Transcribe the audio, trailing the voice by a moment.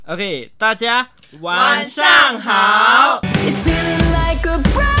OK， 大家晚上好。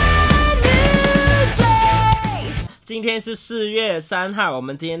今天是4月3号，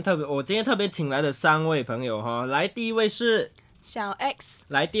我今天特别请来的3位朋友哈。来，第一位是小 X，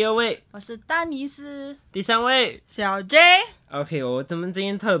 来第二位我是丹尼斯，第3位小 J。 OK， 我们今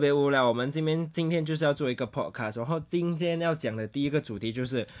天特别无聊，我们今天就是要做一个 podcast， 然后今天要讲的第一个主题就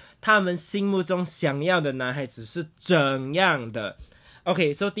是他们心目中想要的男孩子是怎样的。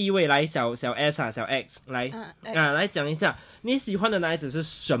OK， 所以第一位来小 S 啊，小 X 来来讲一下你喜欢的男孩子是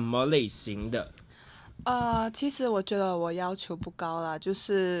什么类型的。其实我觉得我要求不高啦，就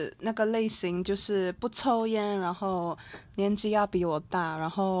是那个类型就是不抽烟，然后年纪要比我大，然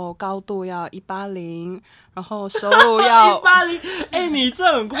后高度要180，然后收入要180，你这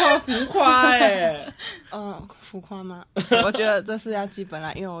很浮夸哎。浮夸吗？我觉得这是要基本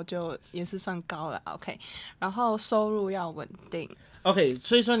啦，因为我就也是算高了。OK， 然后收入要稳定。OK，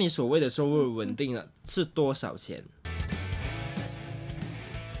 所以说你所谓的收入稳定了是多少钱？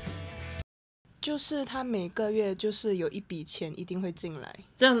就是他每个月就是有一笔钱一定会进来。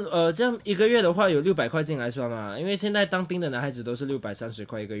这样一个月的话有600块进来算吗？因为现在当兵的男孩子都是630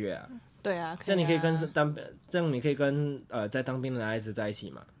块一个月啊。对啊，这样你可以跟在当兵的男孩子在一起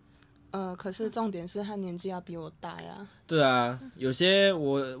嘛？可是重点是他年纪要比我大呀。对啊，有些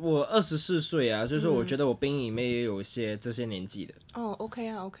我24岁啊，所以说我觉得我兵里面也有些这些年纪的。OK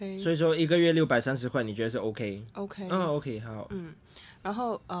啊 OK。所以说一个月630块，你觉得是 OK？ OK。OK 好。然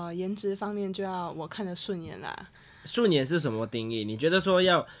后颜值方面就要我看得顺眼啦。顺眼是什么定义？你觉得说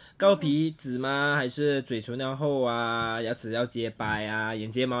要高鼻子吗？还是嘴唇要厚啊？牙齿要洁白啊？眼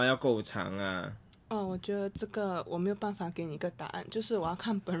睫毛要够长啊？我觉得这个我没有办法给你一个答案，就是我要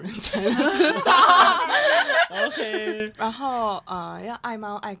看本人才能知道。OK。然后要爱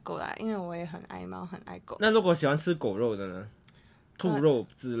猫爱狗啦，因为我也很爱猫很爱狗。那如果喜欢吃狗肉的呢？兔肉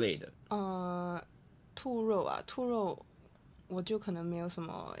之类的。兔肉我就可能没有什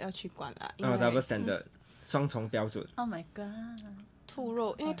么要去管啦。double standard， 双重标准。Oh my god。兔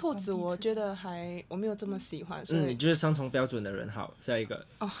肉，因为兔子我觉得我没有这么喜欢，所以你就是双重标准的人。好，下一个。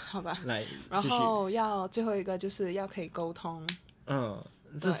好吧。来，然后最后一个就是要可以沟通。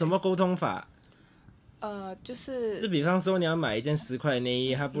是什么沟通法？就是比方说你要买一件10块的内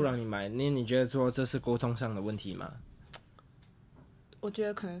衣，他不让你买，你觉得说这是沟通上的问题吗？我觉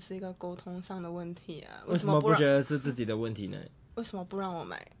得可能是一个沟通上的问题啊。为什么不觉得是自己的问题呢？为什么不让我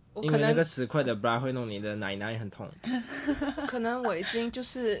买？因为那个10块的 bra 会弄你的奶奶很痛。可能我已经就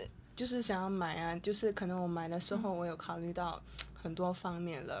是想要买啊，就是可能我买的时候我有考虑到很多方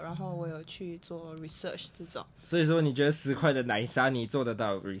面了，然后我有去做 research 这种。所以说你觉得10块的奶纱你做得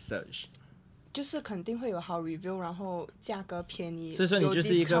到 research？ 就是肯定会有好 review， 然后价格便宜。所以说你就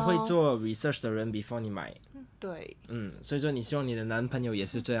是一个会做 research 的人 before 你买。对。所以说你希望你的男朋友也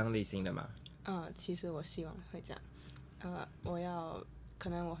是这样类型的吗？其实我希望会这样。可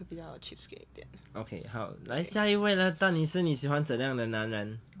能我会比较 cheapskate 一点。OK， 好，来下一位呢？丹尼斯，你喜欢怎样的男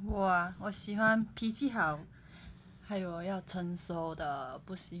人？我喜欢脾气好，还有要成熟的，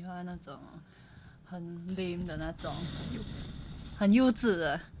不喜欢那种很 lame 的那种，很幼稚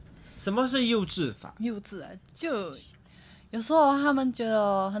的。什么是幼稚法？幼稚就有时候他们觉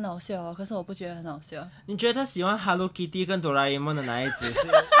得很好笑，可是我不觉得很好笑。你觉得喜欢 Hello Kitty 跟哆啦 A 梦的男孩子是？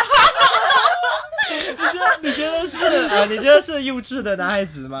你觉得是幼稚的男孩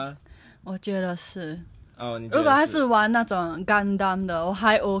子吗？我觉得是。你觉得是？如果他是玩那种干单的，我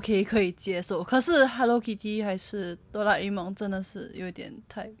还 OK 可以接受。可是 Hello Kitty 还是哆啦 A 梦真的是有点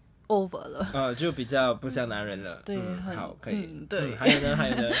太 over 了。就比较不像男人了。对，好，可以。对。还有呢？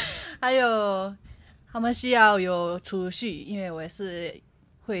还有他们需要有储蓄，因为我也是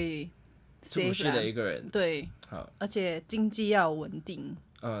会储蓄的一个人。对。好，而且经济要稳定。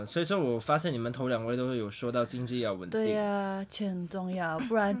所以说我发现你们头2位都有说到经济要稳定。对呀，钱很重要，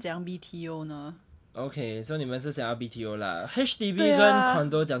不然讲 BTO 呢？OK， 所以你们是想要 BTO 啦。HDB 跟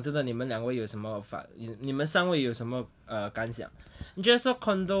condo 讲真的，你们2位有什么你们3位有什么感想？你觉得说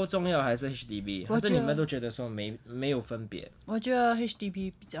condo 重要还是 HDB？ 还是你们都觉得说没有分别？我觉得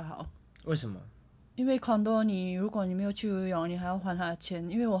HDB 比较好。为什么？因为 condo 如果你没有去游泳，你还要还他的钱，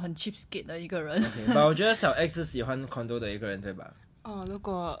因为我很 cheapskate 的一个人。OK， 我觉得小 X 是喜欢 condo 的一个人，对吧？如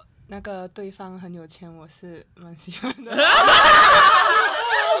果那个对方很有钱，我是蛮喜欢的。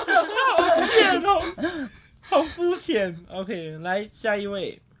好肤浅。OK， 来下一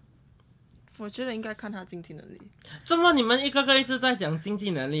位。我觉得应该看他经济能力。怎么你们一个个一直在讲经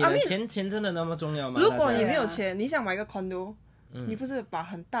济能力呢？钱真的那么重要吗？如果你没有钱，你想买个 condo，你不是把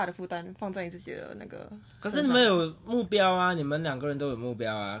很大的负担放在你自己的那个？可是你们有目标啊，你们2个人都有目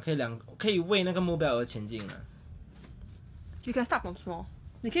标啊，可以为那个目标而前进啊。You can start from small。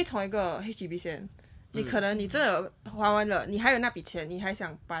你可以从一个 HDB 先，你可能你真的还完了，你还有那笔钱，你还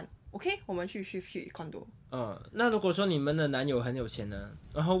想搬 ，OK， 我们去 condo。那如果说你们的男友很有钱呢，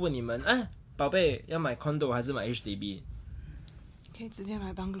然后问你们，宝贝要买 condo 还是买 HDB？ 可以直接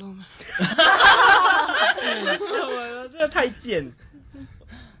买 bungalow 吗？这个太贱。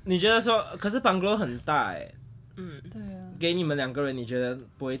你觉得说，可是 bungalow 很大哎。对啊。给你们2个人，你觉得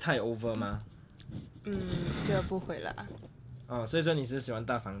不会太 over 吗？觉得不会啦。所以说你是喜欢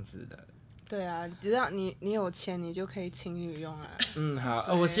大房子的。对啊，只要你有钱，你就可以情侣用啊。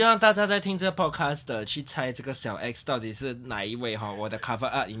好，我希望大家在听这个 podcast 的去猜这个小 X 到底是哪一位我的 cover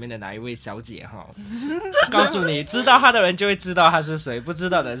art 里面的哪一位小姐告诉你，知道她的人就会知道她是谁，不知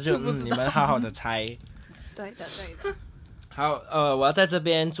道的就你们好好的猜。对的。好，我要在这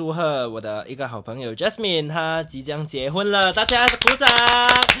边祝贺我的一个好朋友 Jasmine， 她即将结婚了，大家鼓掌。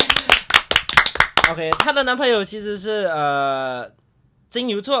OK， 她的男朋友其实是金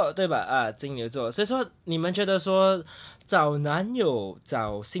牛座，对吧？金牛座。所以说，你们觉得说找男友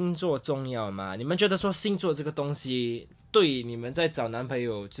找星座重要吗？你们觉得说星座这个东西对你们在找男朋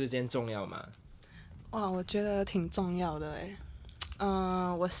友之间重要吗？哇，我觉得挺重要的哎。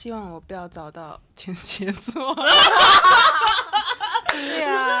我希望我不要找到天蝎座。对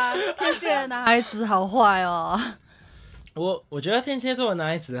啊，天蝎的男孩子好坏哦。我觉得天蝎座的男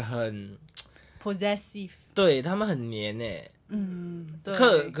孩子很 possessive， 对他们很黏诶。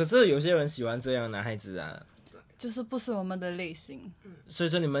对。可是有些人喜欢这样的男孩子啊，就是不是我们的类型。所以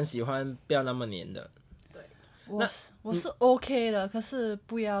说你们喜欢不要那么黏的。对，我是 OK 的，可是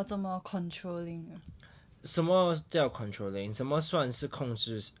不要这么 controlling。什么叫 controlling？ 什么算是控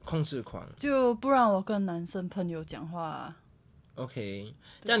制狂？就不让我跟男生朋友讲话。OK，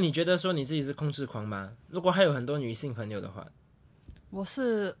 这样你觉得说你自己是控制狂吗？如果还有很多女性朋友的话，我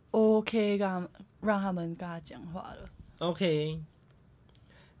是 OK 让他们跟他讲话的。OK，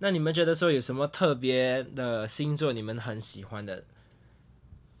 那你们觉得说有什么特别的星座你们很喜欢的？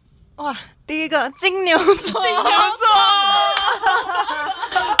哇，第一个金牛座。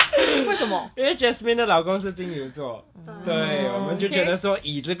为什么？因为 Jasmine 的老公是金牛座，对，我们就觉得说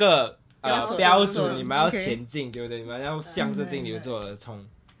以这个标准你们要前进，对不对？你们要向着金牛座而冲。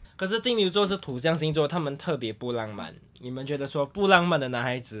可是金牛座是土象星座，他们特别不浪漫。你们觉得说不浪漫的男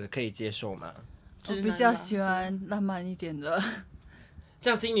孩子可以接受吗？我比较喜欢浪漫一点的。这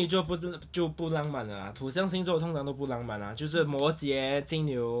样金牛座就不浪漫了啦，土象星座通常都不浪漫啊，就是摩羯、金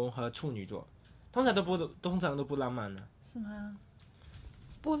牛和处女座，通常都不浪漫啊。是吗？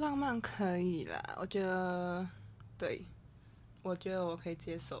不浪漫可以啦，我觉得我觉得我可以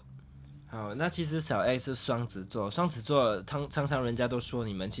接受。好，那其实小 X 是双子座，双子座常常人家都说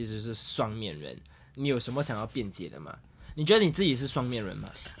你们其实是双面人，你有什么想要辩解的吗？你觉得你自己是双面人吗？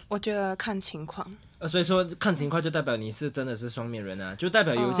我觉得看情况。所以说看情况就代表你是真的是双面人啊，就代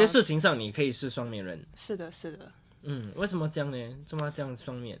表有些事情上你可以是双面人。是的。为什么这样呢？怎么这样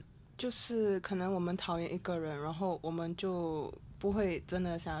双面？就是可能我们讨厌一个人，然后我们就不会真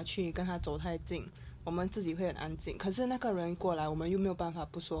的想要去跟他走太近，我们自己会很安静。可是那个人过来，我们又没有办法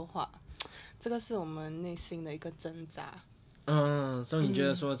不说话，这个是我们内心的一个挣扎。所以你觉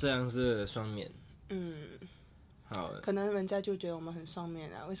得说这样是双面？好，可能人家就觉得我们很双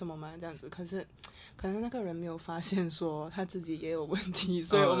面啊，为什么我们要这样子？可是可能那个人没有发现说他自己也有问题，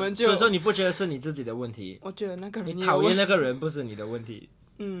所以我们就所以说你不觉得是你自己的问题？我觉得那个人你讨厌那个人不是你的问题。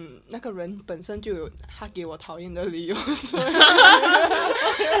那个人本身就有他给我讨厌的理由。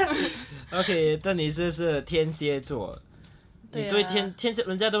OK， 但你是天蝎座，你对天蝎，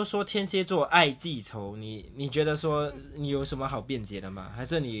人家都说天蝎座爱记仇，你觉得说你有什么好辩解的吗？还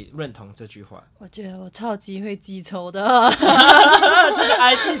是你认同这句话？我觉得我超级会记仇的。就是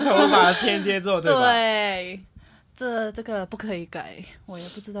爱记仇吧，天蝎座对吧？对，这个不可以改，我也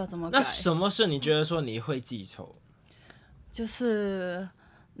不知道怎么改。那什么是你觉得说你会记仇？就是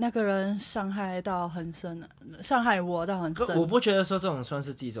那个人伤害我到很深。我不觉得说这种算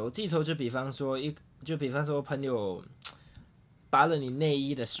是记仇，记仇就比方说朋友拔了你内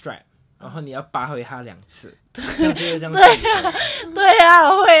衣的 strap， 然后你要拔回他2次，这样就会这样记仇。对啊，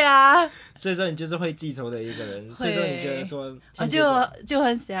会啊。所以说你就是会记仇的一个人。所以说你觉得说我就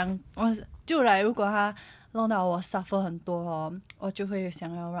很想，如果他弄到我 suffer 很多我就会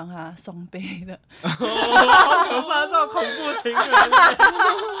想要让他双倍的。好可怕，这种恐怖情人。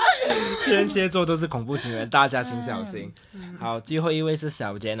天蝎座都是恐怖情人，大家请小心。好，最后一位是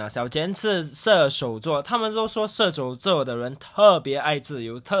小坚啊，小坚是射手座，他们都说射手座的人特别爱自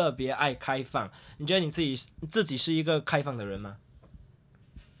由，特别爱开放。你觉得你自己是一个开放的人吗？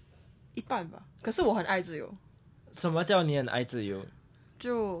一半吧，可是我很爱自由。什么叫你很爱自由？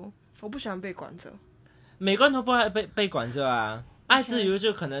就我不喜欢被管着。每个人都不爱被管着啊，爱自由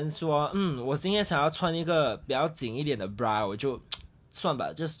就可能说，我今天想要穿一个比较紧一点的 bra， 我就算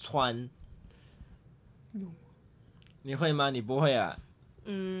吧，就是穿。你会吗？你不会啊？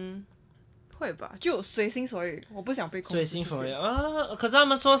会吧，就随心所欲，我不想被控制。随心所欲啊！可是他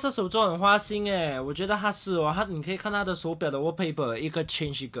们说射手座很花心哎，我觉得他是哦，你可以看他的手表的 wallpaper， 一个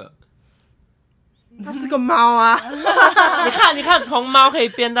change 一个。他是个猫啊！你看，从猫可以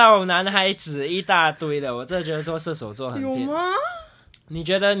变到男孩子一大堆的，我真的觉得说射手座很变。有吗？你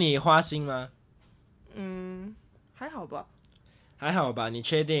觉得你花心吗？还好吧。还好吧，你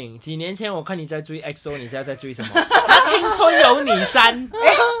确定？几年前我看你在追 XO， 你现在在追什么？他青春有你3。对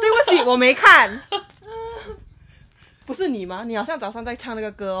不起，我没看。不是你吗？你好像早上在唱那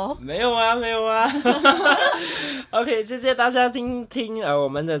个歌哦。没有啊。OK， 谢谢大家听我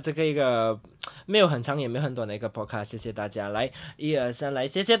们的这个一个没有很长也没有很短的一个 podcast， 谢谢大家。来，1、2、3，来，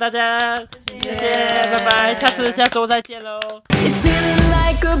谢谢大家，谢谢，拜拜，下周再见喽。It's feeling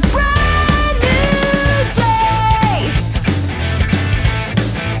like a